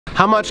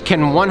How much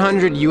can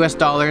 100 US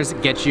dollars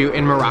get you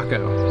in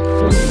Morocco?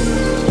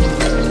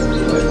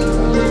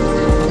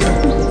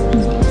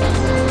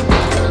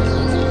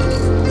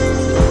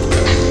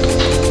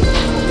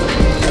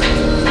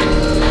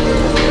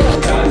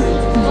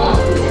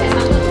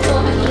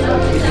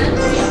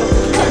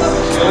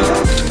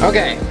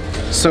 Okay,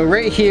 so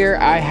right here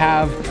I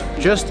have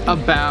just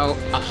about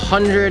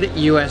 100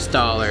 US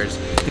dollars.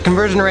 The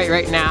conversion rate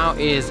right now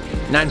is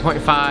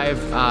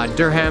 9.5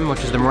 dirham,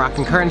 which is the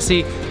Moroccan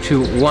currency,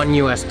 to 1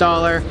 US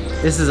dollar.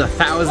 This is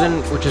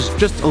 1,000, which is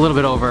just a little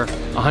bit over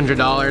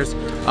 $100.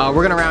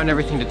 We're gonna round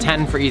everything to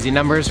 10 for easy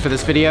numbers for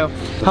this video.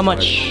 How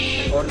much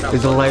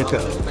is it, like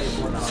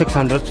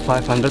 600,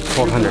 500,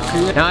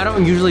 400? Now I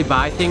don't usually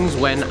buy things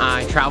when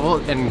I travel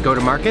and go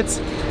to markets,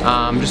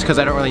 just because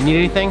I don't really need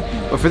anything.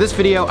 But for this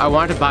video, I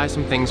wanted to buy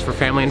some things for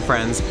family and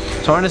friends.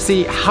 So I wanted to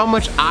see how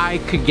much I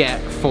could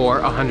get for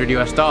 100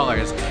 US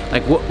dollars.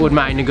 Like what would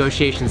my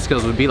negotiation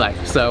skills would be like.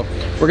 So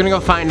we're gonna go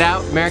find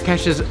out.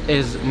 Marrakech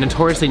is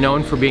notoriously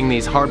known for being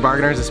these hard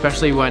bargainers,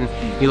 especially when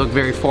you look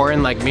very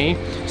foreign like me.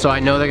 So I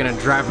know they're gonna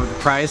drive up the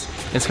price.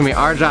 And it's gonna be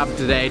our job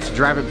today to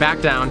drive it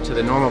back down to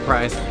the normal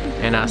price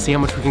and see how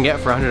much we can get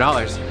for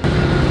 $100.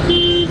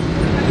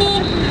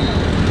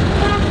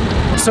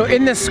 So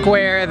in this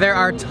square, there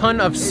are a ton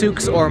of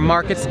souks or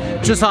markets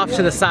just off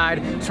to the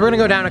side. So we're gonna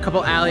go down a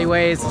couple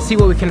alleyways, see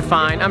what we can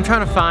find. I'm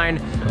trying to find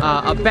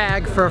a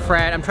bag for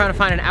Fred. I'm trying to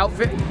find an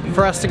outfit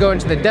for us to go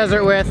into the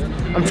desert with.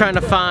 I'm trying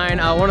to find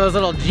one of those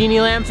little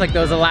genie lamps, like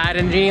those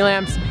Aladdin genie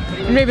lamps,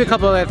 and maybe a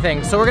couple other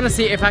things. So we're gonna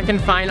see if I can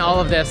find all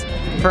of this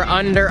for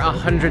under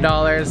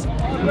 $100.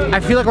 I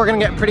feel like we're gonna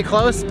get pretty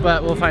close,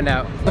 but we'll find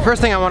out. The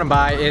first thing I wanna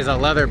buy is a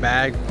leather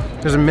bag.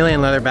 There's a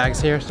million leather bags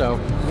here, so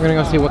we're gonna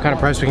go see what kind of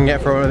price we can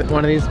get for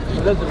one of these.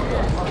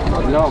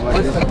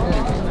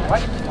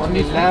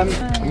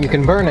 You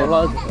can burn it.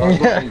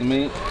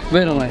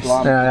 Very nice.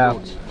 Yeah.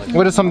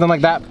 What is something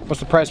like that? What's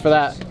the price for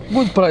that?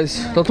 Good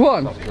price. That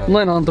one,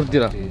 900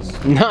 dirham.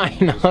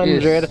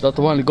 900? Yes, that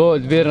one,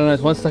 gold, very nice.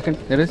 1 second,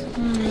 there is.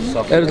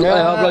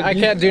 I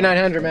can't do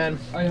 900, man.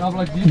 I have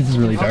like this. This is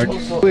really dark.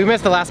 We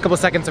missed the last couple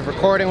seconds of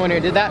recording when we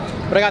did that,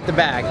 but I got the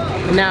bag.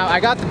 Now, I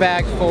got the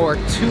bag for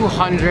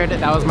 200.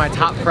 That was my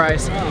top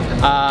price.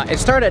 It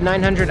started at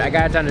 900. I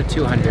got it down to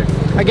 200.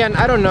 Again,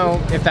 I don't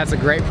know if that's a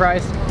great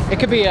price. It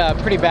could be a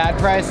pretty bad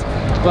price,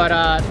 but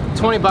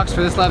 20 bucks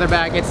for this leather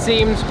bag, it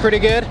seems pretty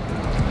good.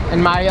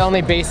 And my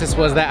only basis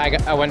was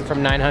that I went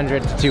from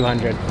 900 to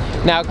 200.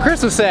 Now,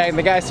 Chris was saying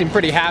the guy seemed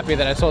pretty happy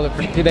that I sold it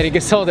that he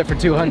sold it for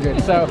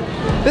 200. So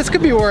this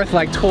could be worth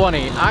like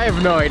 20. I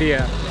have no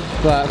idea.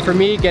 But for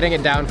me, getting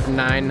it down from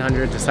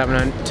 900 to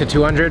 700 to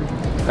 200,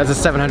 that's a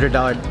 $700.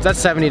 That's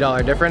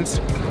 $70 difference.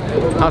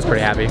 I was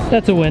pretty happy.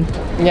 That's a win.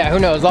 Yeah, who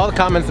knows? All the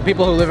comments, the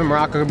people who live in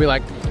Morocco could be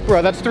like,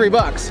 bro, that's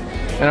 $3.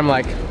 And I'm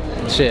like,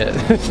 shit.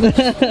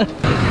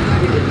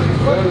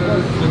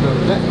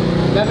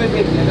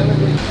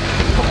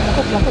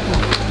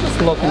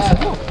 Just lock inside.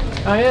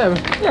 I am.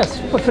 Yes,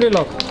 for free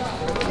lock.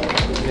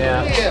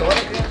 Yeah.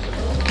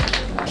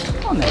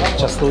 Oh, no,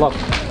 just lock.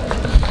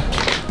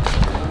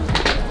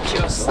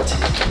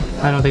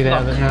 I don't think they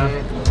have it now.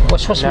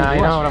 Watch Nah,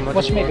 you know what I'm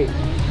looking for. maybe.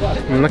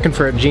 I'm looking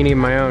for a genie of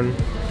my own.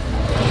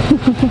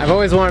 I've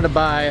always wanted to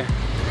buy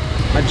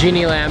a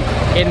genie lamp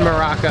in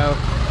Morocco,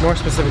 more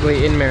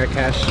specifically in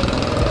Marrakech.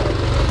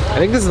 I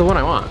think this is the one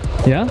I want.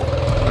 Yeah?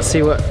 Let's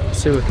see what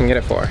we can get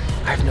it for.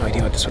 I have no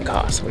idea what this would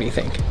cost. What do you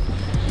think?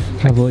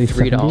 Probably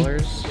 $3?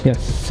 Yes,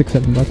 $6,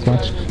 $7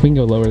 watch. We can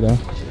go lower though.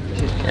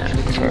 Yeah.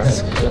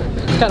 It's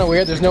kind of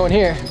weird. There's no one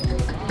here.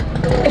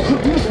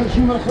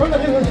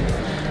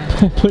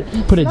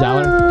 put a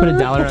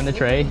dollar on the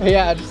tray.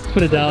 Yeah, just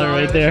put a dollar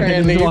right there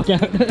and just walk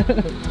out.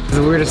 It's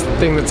the weirdest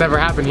thing that's ever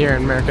happened here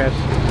in Marrakech.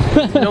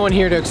 No one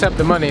here to accept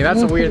the money.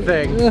 That's a weird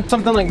thing.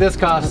 Something like this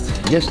costs.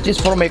 Yes,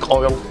 just for make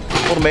oil.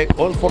 For make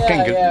oil for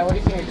candle. Yeah, what do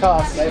you think it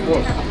costs?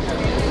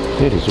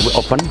 Here is, we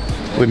open,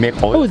 we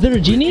make oil. Oh, is there a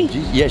genie?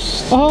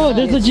 Yes. Oh,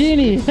 there's a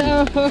genie. Was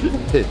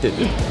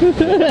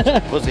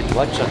it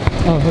watch?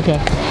 Oh, okay.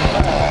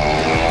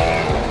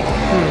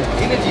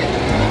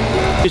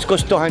 This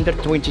costs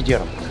 220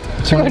 dirham.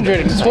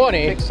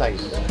 220? Big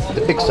size.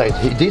 The big size.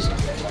 This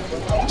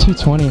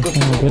 220. Oh my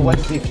goodness.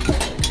 150.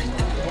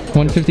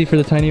 150 for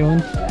the tiny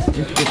one.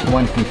 This is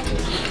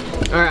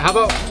 150. All right, how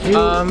about you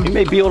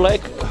may be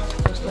like,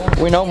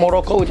 we know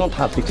Morocco, we don't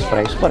have fixed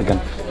price bargain.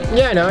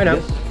 Yeah, I know.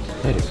 Yes,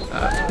 it is.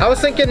 I was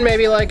thinking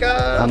maybe like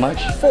how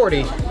much?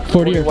 40.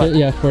 40 or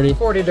yeah, 40.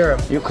 40 dirham.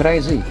 You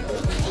crazy?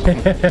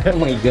 Oh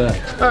my god.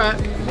 All right.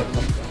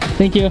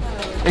 Thank you.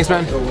 Thanks,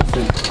 man.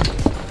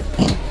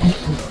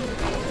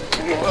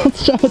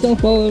 Don't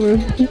fall over.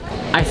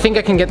 I think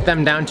I can get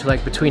them down to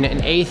like between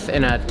an 1/8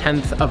 and a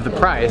 1/10 of the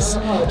price.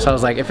 So I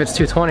was like, if it's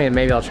 220, then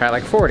maybe I'll try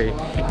like 40.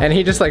 And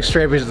he just like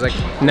straight was just like,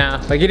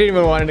 nah. Like he didn't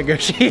even want to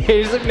negotiate.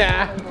 He's like,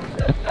 nah. So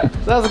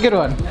that was a good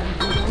one.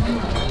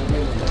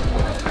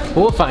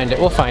 We'll find it.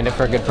 We'll find it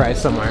for a good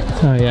price somewhere.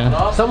 Oh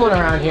yeah. Someone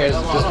around here is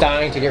just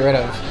dying to get rid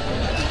of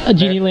A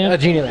genie lamp? A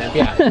genie lamp,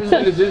 yeah.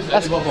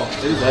 Small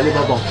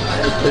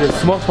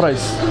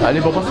price.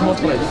 Alibaba small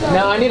price.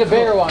 Now I need a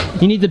bigger one.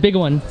 You need the big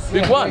one.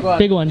 Big one.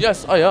 Big one.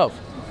 Yes, I have.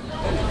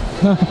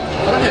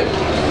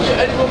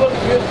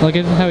 Look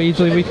at how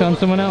easily we found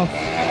someone else.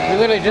 We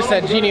literally just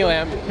said genie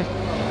lamp.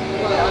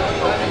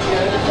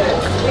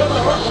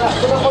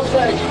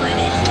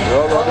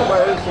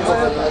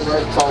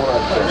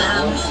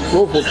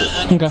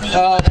 Okay.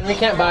 Then we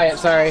can't buy it,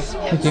 sorry.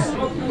 Thank you.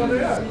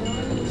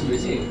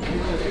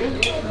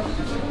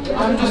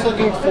 I'm just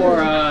looking for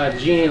a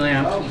genie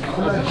lamp.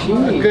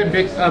 A good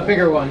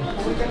bigger one.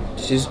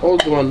 This is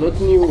old one, not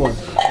new one.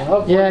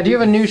 Yeah, do you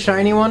have a new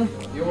shiny one?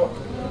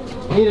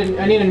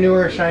 I need a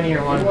newer,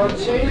 shinier one.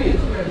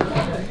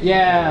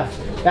 Yeah.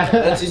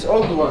 That's his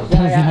old one.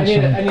 Yeah, I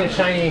need a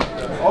shiny.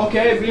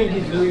 Okay, bring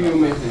it to you,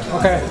 mate.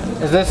 Okay.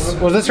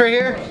 Was this right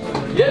here?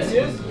 Yes,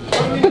 yes.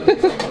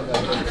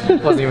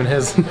 Wasn't even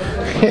his.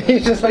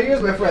 He's just like,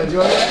 here's my friend. Do you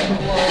want that?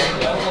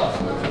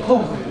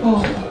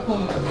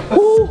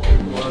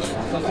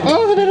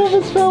 Oh, that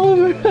almost fell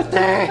over.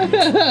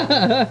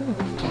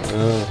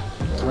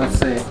 Let's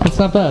see. It's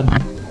not bad.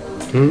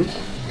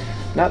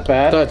 Not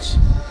bad. Touch.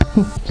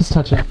 Just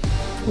touch it.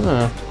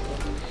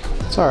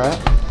 It's alright.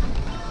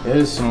 It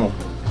is small.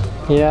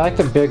 Yeah, I like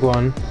the big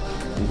one.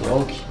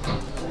 Okay.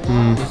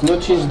 It's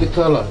not change the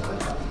color.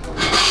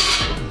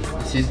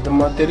 This is the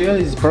material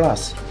is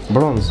brass,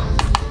 bronze.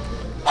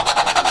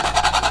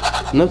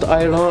 Not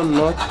iron,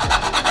 not.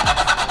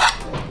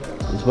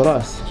 It's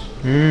brass.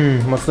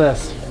 What's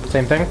this?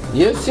 Same thing?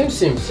 Yes,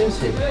 same.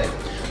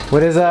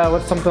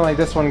 What's something like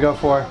this one go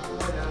for?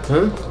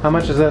 Huh? How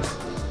much is this?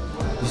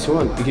 This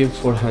one we give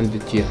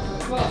 400 here.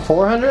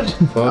 400?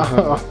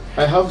 400.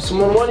 I have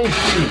small one is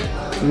free.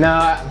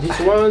 No, This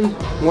one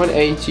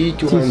 180,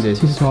 200.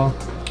 Too small.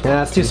 yeah,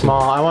 that's too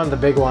small. I want the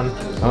big one.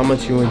 How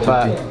much you want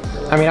But to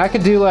I mean, I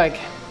could do like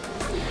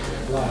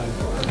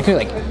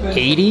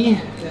 80.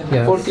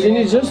 pay? For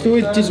cleaning, just do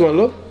it this one,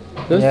 look.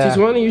 Just Yeah. this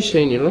one you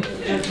shiny, look.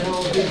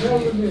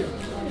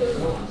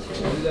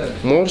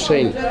 More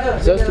shiny.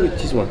 Just do it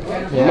this one.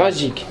 Yeah.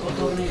 Magic.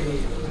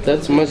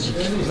 That's magic.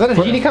 Is that a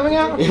genie coming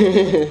out?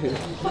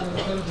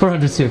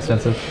 400's too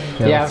expensive.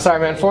 Yeah, I'm sorry,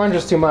 man. 400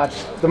 is too much.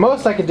 The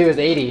most I could do is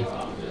 80.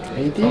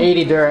 80?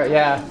 80 Dura,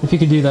 yeah. If you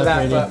could do that, That,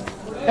 for 80.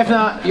 but if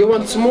not, You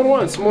want small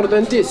ones, more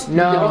than this?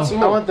 no, You want I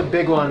small? want the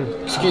big one.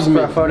 Excuse for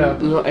me. a photo.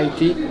 No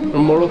 80. In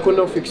Morocco,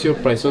 no fix your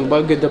price. On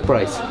buy get the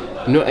price.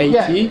 No 80.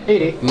 Yeah,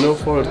 80. No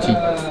 40.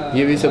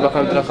 يبي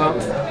سبقا نترخى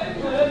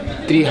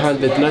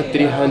 300, not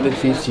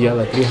 350.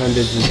 يلا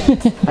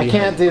 300. I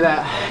can't do that.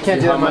 I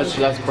can't do How that much much.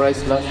 last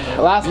price?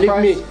 Last Believe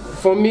price. me,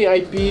 for me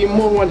I pay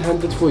more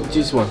 100 for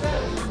this one.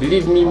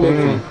 Believe me, my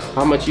friend.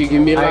 How much you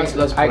give me last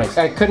price?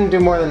 I couldn't do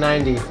more than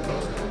 90.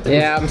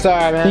 Yeah, I'm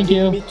sorry, man. Thank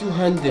Give you. me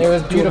 200. It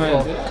was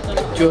beautiful.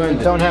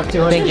 200. Don't have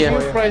 200. Thank you.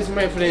 for you. Price,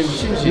 my friend.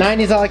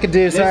 90 is all I could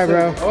do. Sorry,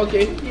 bro.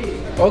 Okay.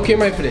 Okay,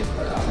 my friend.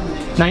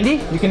 90?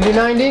 You can do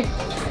 90?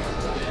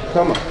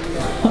 Come on.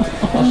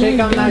 I'll shake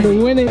on 90.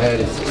 Winning.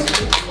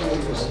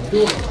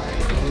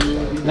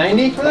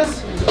 90 for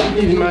this?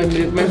 Believe my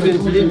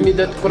friend, believe me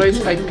that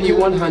price I pay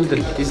 100.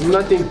 It's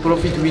nothing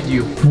profit with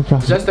you. No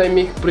problem. Just I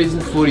make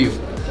present for you.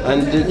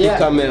 And the Yeah.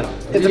 camera. It's a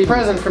Believe me.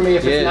 present for me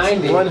if it's Yes,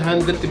 90.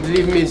 100,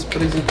 believe me, it's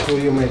present for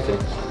you, my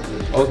friend.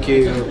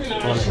 Okay.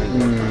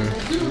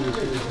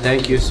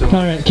 Thank you so much.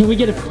 All right. Can we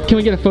get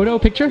a photo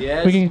picture?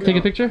 Yes, We can take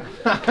a picture.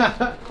 All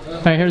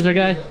right. Here's our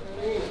guy.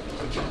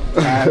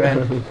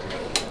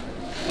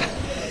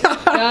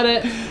 Got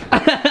it.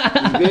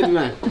 Good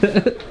man.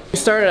 We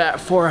started at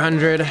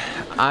 400.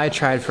 I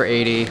tried for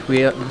 80.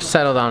 We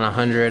settled on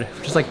 100,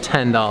 which is like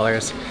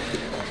 $10.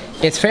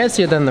 It's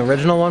fancier than the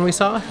original one we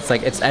saw.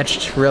 It's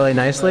etched really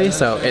nicely,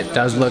 so it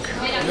does look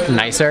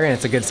nicer and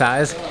it's a good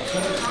size.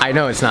 I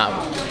know it's not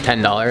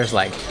 $10.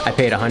 Like, I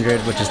paid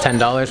 100, which is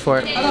 $10 for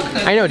it.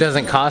 I know it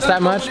doesn't cost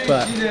that much,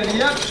 but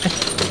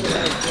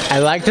I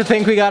like to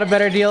think we got a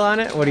better deal on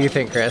it. What do you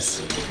think,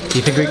 Chris?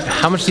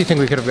 How much do you think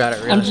we could have got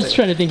it? I'm just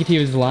trying to think if he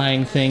was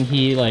lying, saying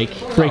he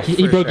broke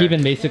sure.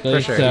 even basically.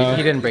 For sure, So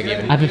he didn't break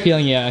even. I have a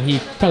feeling, yeah, he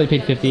probably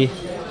paid $5,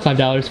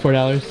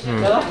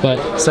 $4.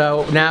 But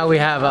So now we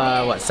have,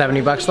 what,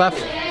 70 bucks left?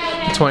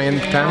 20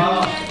 and 10?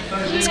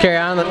 Let's carry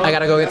on. I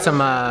gotta go get some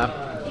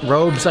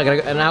robes. I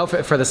got an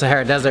outfit for the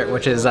Sahara Desert,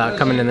 which is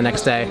coming in the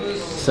next day.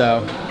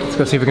 So let's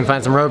go see if we can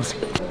find some robes.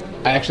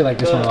 I actually like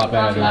this one a lot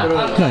better than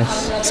that.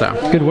 nice. So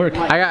Good work.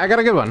 I got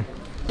a good one.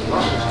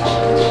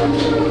 How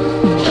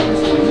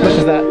much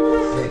is that?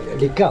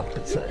 The cup,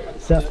 it's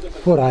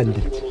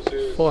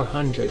 400.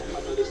 400.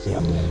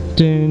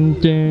 Dun,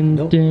 dun,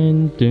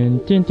 dun, dun,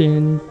 dun,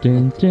 dun,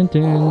 dun, dun,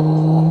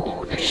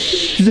 dun.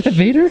 Is that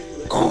Vader?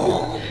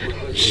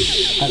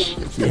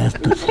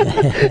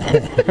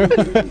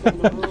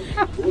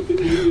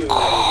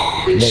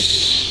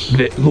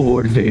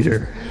 Lord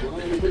Vader.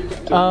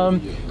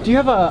 Do you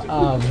have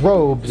a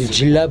robe?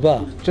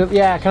 Jilaba.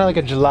 Yeah, kind of like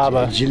a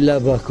jalaba.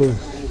 Jilaba cool.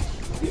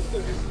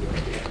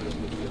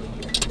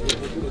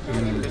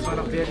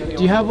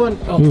 Do you have one?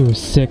 Oh. Ooh,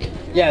 sick.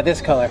 Yeah,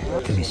 this color.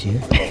 Monsieur.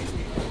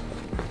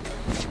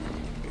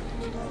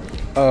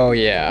 Oh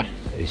yeah.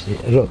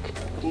 Look,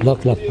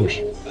 lock, push.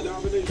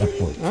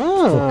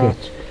 Oh. Okay.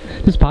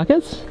 There's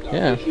pockets?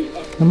 Yeah.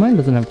 Oh, mine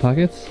doesn't have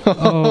pockets.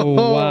 Oh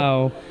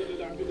wow.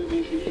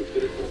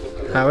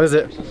 How is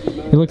it?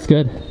 It looks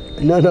good.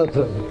 No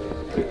problem.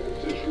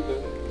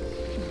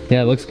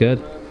 Yeah, it looks good.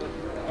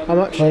 How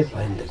much?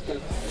 500.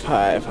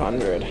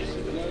 500.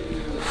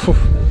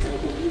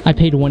 I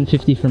paid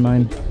 150 for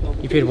mine.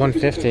 You paid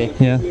 150.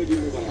 Yeah.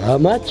 How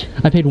much?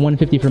 I paid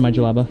 150 for my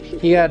jalaba.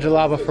 He got a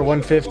jalaba for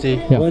 150.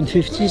 Yeah.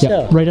 150, Yeah,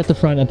 sir. right at the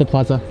front at the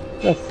plaza.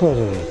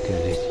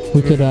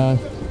 We could Yeah.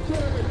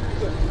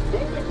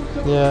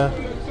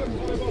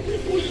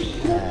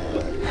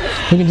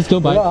 we can just go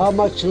buy. How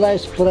much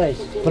less price?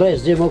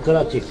 Price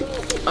democratic.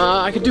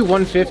 I could do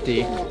 150.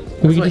 We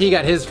That's could what he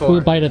just- got his We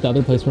would for. buy it at the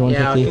other place for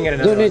Yeah, I 150. can get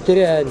another Don't need one.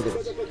 300.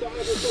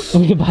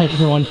 We could buy it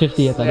for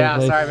 150 at the Yeah, other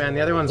place. sorry man,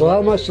 the other one's So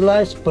how much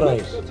less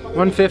price?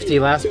 150,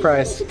 last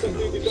price.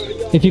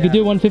 If you could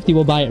do 150,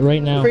 we'll buy it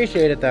right now.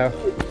 Appreciate it though.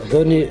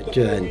 Don't need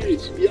 200.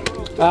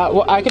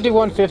 Well, I could do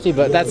 150,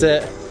 but that's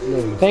it.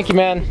 Thank you,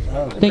 man.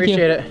 Thank you.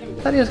 Appreciate it. I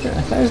thought he was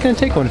gonna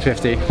take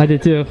 150. I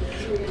did too.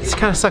 This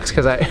kind of sucks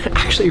because I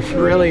actually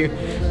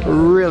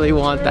really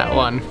want that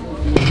one.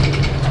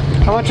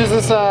 How much is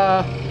this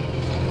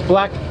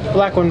black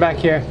one back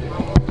here?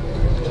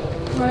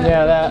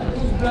 Yeah, that.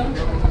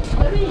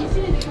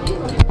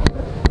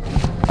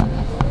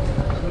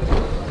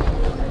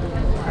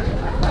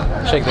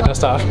 Shake the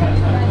dust off.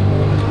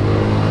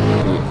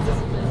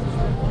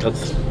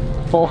 That's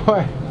 4.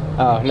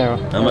 Oh no.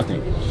 how much?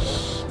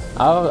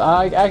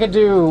 I could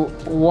do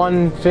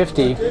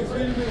 150.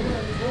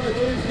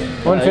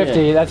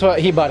 150. yeah. That's what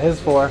he bought his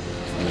for.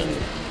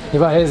 He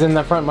bought his in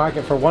the front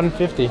market for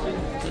 150.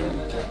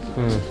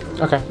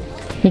 Okay.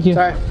 Thank you.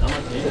 Sorry.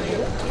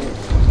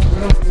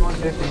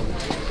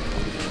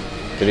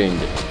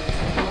 300.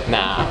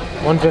 Nah.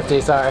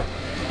 150. Sorry.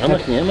 How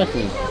much?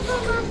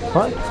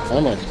 What? How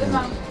much?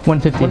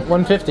 150.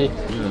 150.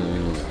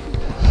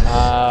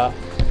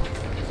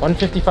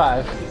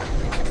 155.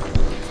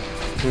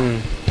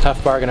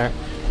 Tough bargainer.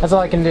 That's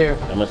all I can do.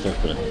 How much is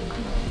it?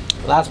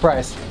 Last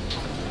price.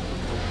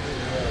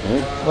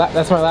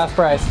 That's my last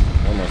price.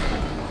 How much?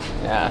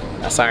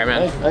 Yeah. Sorry,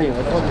 man.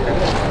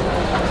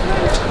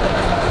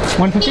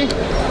 150?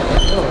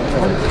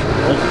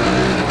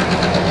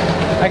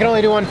 I can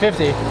only do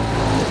 150.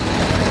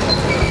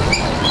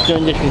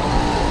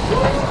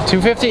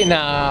 250?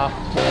 No.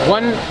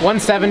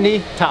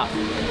 170 top.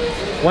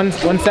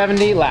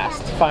 170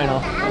 last. Final.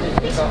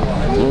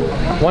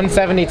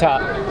 170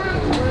 top.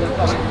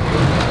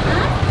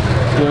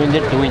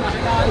 220.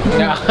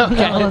 No,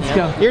 okay. Let's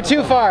go. You're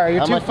too far.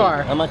 You're too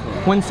far. How much?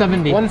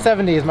 170.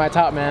 170 is my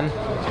top, man.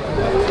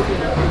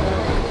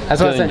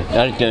 That's what I said.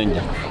 No,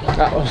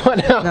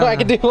 I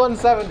can do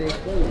 170.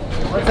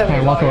 170.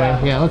 Okay, walk away.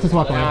 Yeah, let's just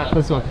walk away.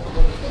 Let's walk.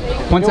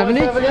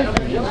 170?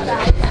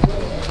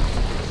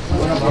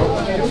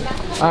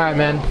 All right,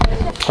 man.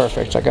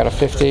 Perfect. I got a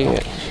 50.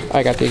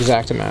 I got the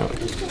exact amount.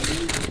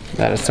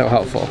 That is so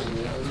helpful.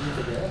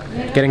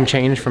 Getting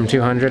change from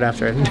 200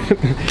 after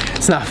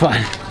it's not fun.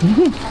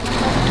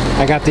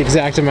 I got the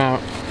exact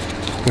amount,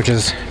 which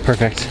is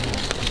perfect.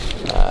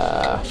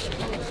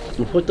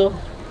 Photo?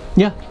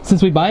 Yeah,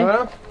 since we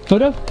buy.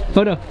 Photo?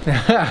 Photo?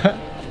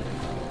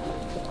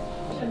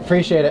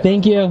 Appreciate it.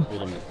 Thank you.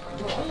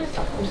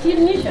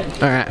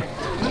 All right.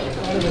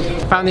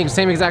 Found the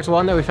same exact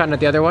one that we found at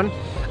the other one.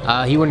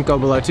 He wouldn't go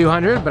below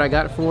 200, but I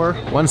got it for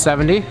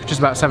 170, which is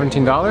about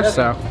 $17.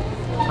 So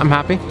I'm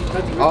happy.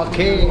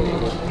 Okay.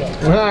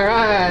 All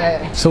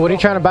right. So what are you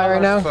trying to buy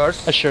right now?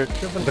 First, A shirt.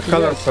 the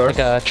color first. Like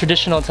a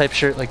traditional type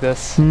shirt like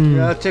this.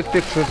 Yeah, take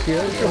pictures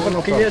here.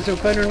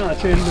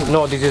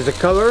 No, this is the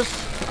colors,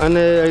 and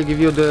I give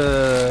you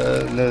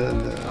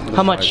the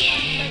How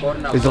much?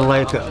 It's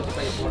like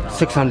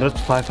 600,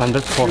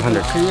 500,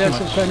 400.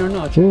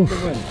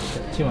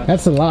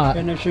 That's a lot.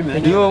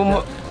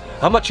 You,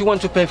 how much you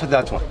want to pay for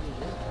that one?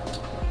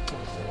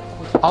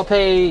 I'll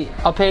pay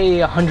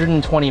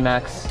 120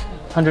 max.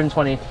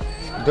 120.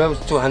 Those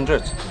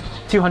 200.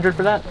 200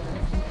 for that?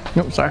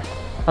 Nope, sorry.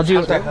 I'll do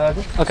it.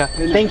 Okay.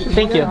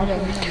 Thank you.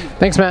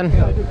 Thanks, man.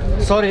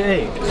 Sorry,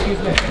 hey.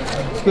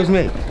 Excuse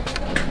me.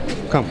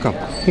 Come.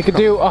 You could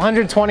do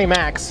 120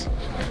 max.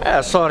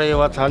 Sorry,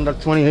 what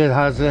 120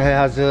 has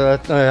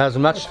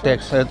much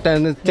tax.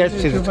 Then tax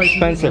is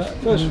expensive.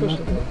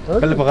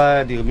 اللي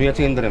بغا يدير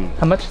 200 درهم.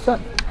 How much is that?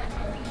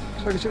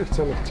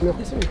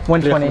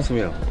 120.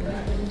 500.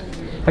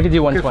 I could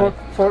do 120.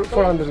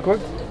 400 good.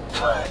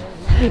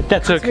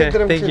 That's okay.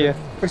 Thank you.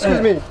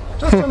 Excuse me.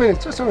 Just a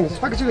minute.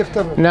 Package lift.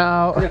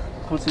 No.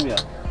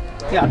 500.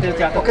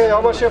 Okay,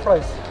 how much your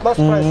price? Last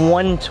price.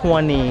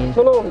 120.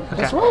 No,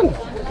 this one.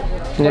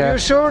 Are Yeah. you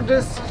sure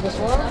this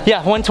one? Yeah,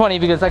 120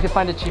 because I could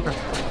find it cheaper.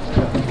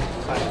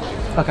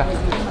 Okay.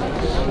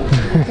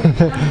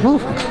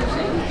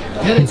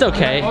 It's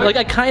okay. Like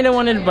I kind of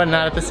wanted, but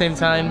not at the same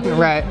time.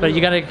 Right. But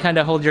you gotta kind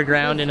of hold your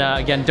ground, and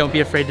again, don't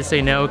be afraid to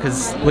say no,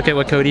 because look at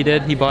what Cody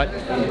did. He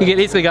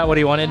basically got what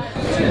he wanted.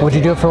 Would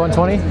you do it for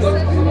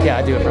 120? Yeah,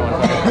 I do it for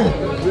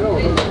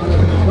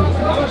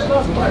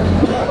 120.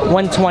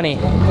 120.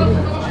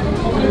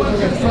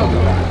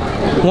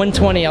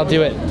 120, I'll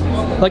do it.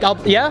 Like,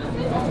 yeah?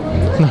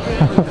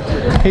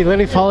 He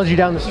literally follows you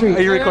down the street.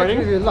 Are you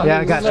recording? Yeah,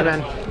 I got you,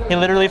 man. He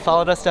literally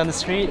followed us down the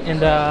street,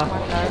 and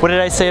what did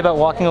I say about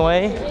walking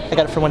away? I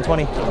got it for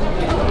 120.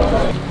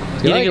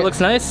 You think it looks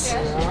nice?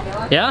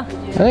 Yeah?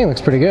 I think it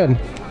looks pretty good.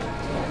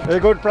 Very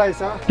good price,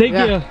 huh? Thank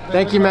you.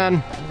 Thank you,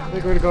 man.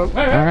 Very good. Go.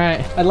 All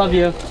right. I love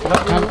you.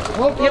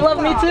 You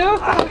love me too?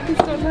 He's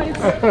so nice.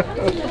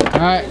 All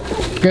right.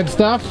 Good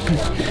stuff.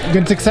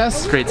 Good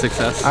success. Great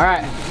success. All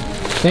right.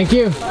 Thank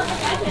you.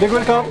 They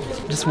will come.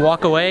 Just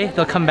walk away,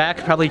 they'll come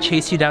back, probably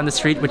chase you down the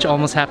street, which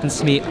almost happens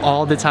to me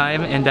all the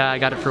time, and I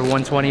got it for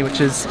 120,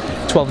 which is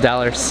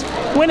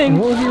 $12. Winning!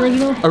 What was the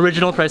original?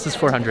 Original price is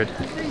 400. Not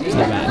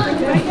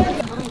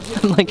bad.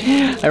 I'm like,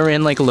 I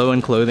ran like low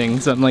in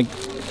clothing, so I'm like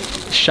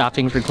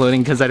shopping for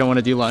clothing because I don't want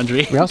to do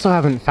laundry. We also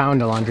haven't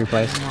found a laundry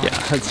place. Yeah,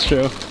 that's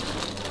true.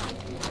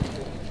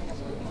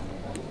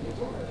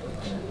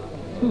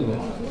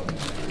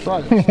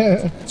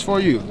 It's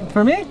for you.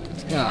 For me?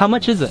 Yeah. How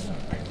much is it?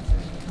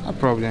 No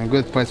problem.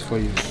 Good price for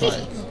you.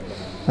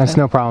 That's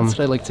no problem. That's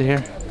what I like to hear.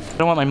 I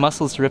don't want my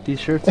muscles to rip these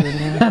shirts or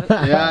anything like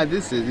that. Yeah,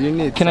 this is you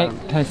need. Can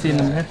I see in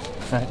the mirror?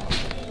 All right.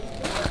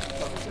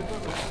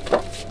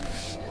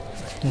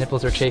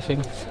 Nipples are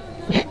chafing.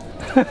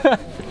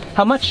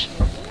 How much?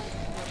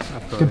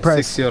 Good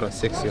price. 6 euros.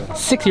 6 euros.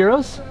 6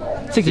 euros?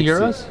 60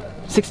 euros?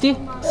 60?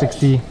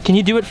 60. Can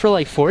you do it for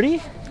like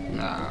 40?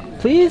 Nah.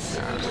 Please?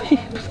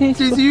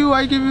 Please. It's you.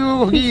 I give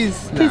you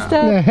these. Please,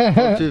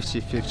 Dad.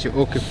 50.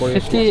 Okay for you.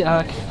 50?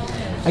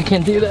 I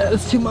can't do that.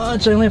 It's too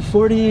much. I only have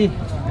 40.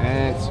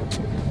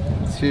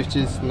 It's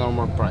 50 is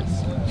normal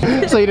price.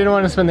 So you didn't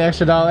want to spend the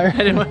extra $1? I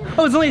didn't want,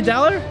 oh, it's only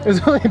 $1? It was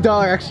only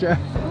 $1 extra.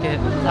 Okay,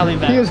 I'll be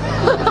back. It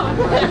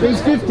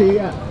was 50,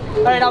 yeah.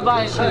 Alright, I'll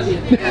buy it.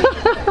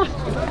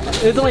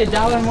 It was only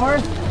 $1 more?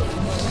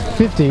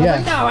 50,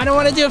 yeah. No, I don't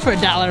want to do it for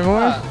 $1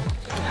 more.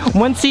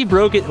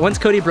 Once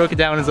Cody broke it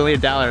down, it was only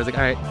 $1. I was like,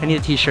 alright, I need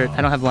a t-shirt.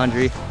 I don't have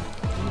laundry.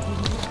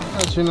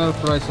 National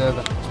price.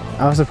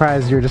 I was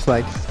surprised you were just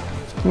like,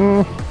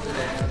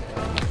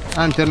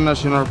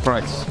 International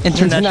price.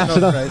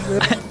 International price.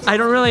 I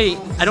don't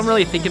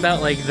really think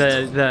about like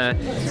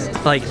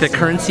the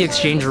currency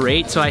exchange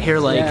rate. So I hear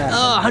like,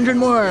 oh, 100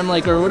 more. I'm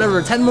like, or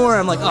whatever, 10 more.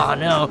 I'm like, oh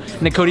no. And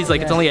then Cody's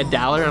like, it's only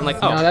 $1. I'm like,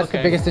 oh, no, that's okay.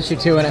 the biggest issue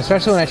too, and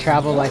especially when I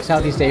travel like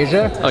Southeast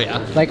Asia. Oh yeah.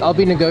 Like I'll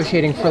be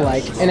negotiating for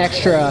like an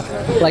extra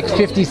like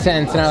 50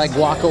 cents, and I like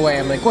walk away.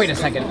 I'm like, wait a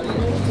second.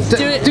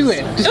 Do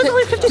it. It was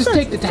only 50 just cents.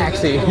 take the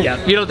taxi.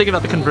 Yeah, you don't think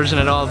about the conversion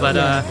at all, but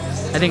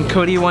I think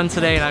Cody won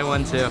today and I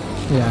won too.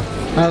 Yeah.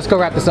 Let's go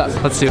wrap this up.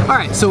 Let's do it. All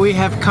right, so we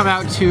have come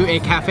out to a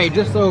cafe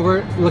just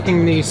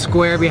overlooking the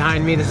square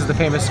behind me. This is the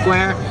famous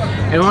square.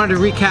 And I wanted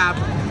to recap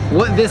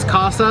what this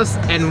cost us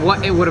and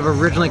what it would have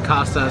originally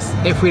cost us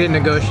if we didn't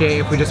negotiate,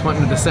 if we just went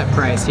into the set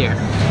price here.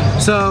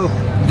 So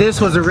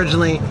this was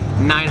originally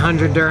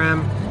 900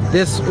 dirham.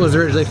 This was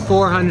originally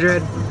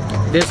 400.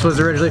 This was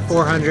originally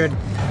 400.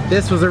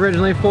 This was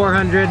originally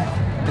 400.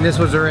 And this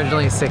was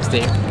originally 60.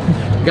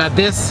 We got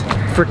this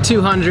for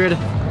 200,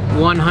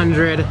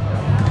 100,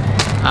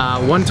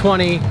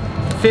 120,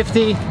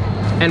 50,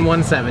 and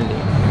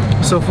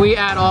 170. So if we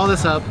add all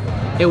this up,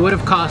 it would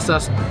have cost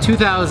us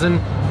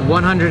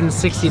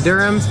 2,160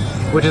 dirhams,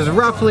 which is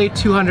roughly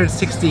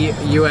 260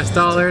 US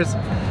dollars.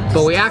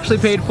 But we actually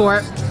paid for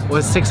it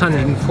was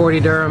 640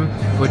 dirham,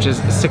 which is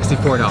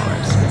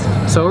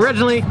 $64. So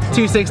originally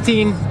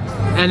 216,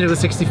 ended with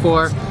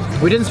 64.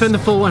 We didn't spend the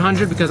full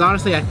 100 because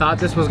honestly I thought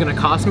this was gonna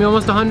cost me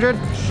almost 100,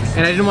 and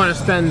I didn't want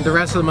to spend the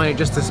rest of the money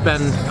just to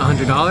spend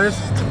 $100.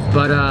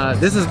 But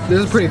this is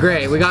pretty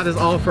great. We got this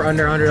all for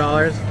under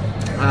 $100.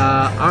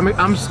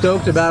 I'm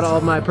stoked about all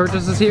of my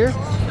purchases here.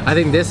 I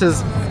think this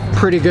is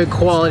pretty good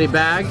quality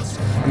bag.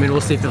 I mean,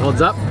 we'll see if it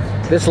holds up.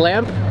 This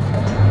lamp,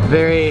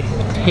 very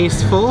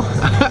tasteful.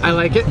 I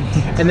like it.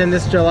 And then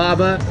this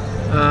jalaba,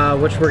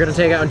 which we're gonna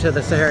take out into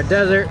the Sahara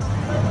Desert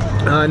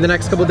in the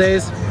next couple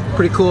days.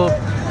 Pretty cool.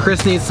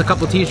 Chris needs a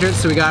couple t-shirts,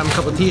 so we got him a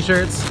couple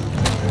t-shirts.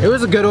 It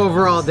was a good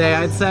overall day,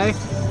 I'd say.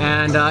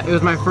 And it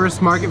was my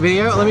first market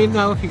video. Let me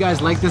know if you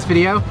guys like this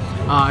video,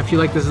 if you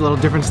like this a little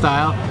different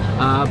style.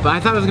 But I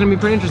thought it was gonna be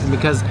pretty interesting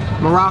because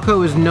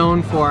Morocco is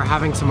known for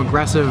having some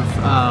aggressive,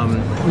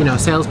 you know,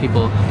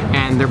 salespeople,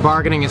 and their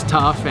bargaining is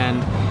tough.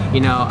 And you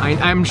know,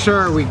 I'm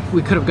sure we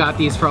could have got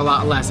these for a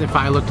lot less if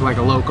I looked like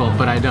a local,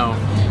 but I don't.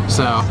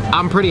 So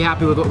I'm pretty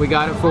happy with what we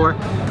got it for.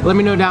 Let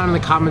me know down in the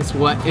comments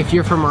if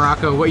you're from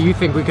Morocco, what you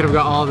think we could have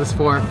got all of this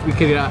for. If we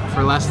could get it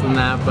for less than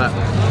that. But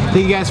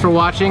thank you guys for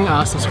watching.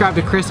 Subscribe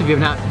to Chris if you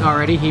have not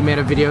already. He made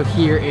a video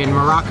here in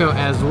Morocco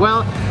as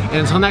well. And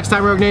until next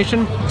time, Rogue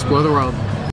Nation, explore the world.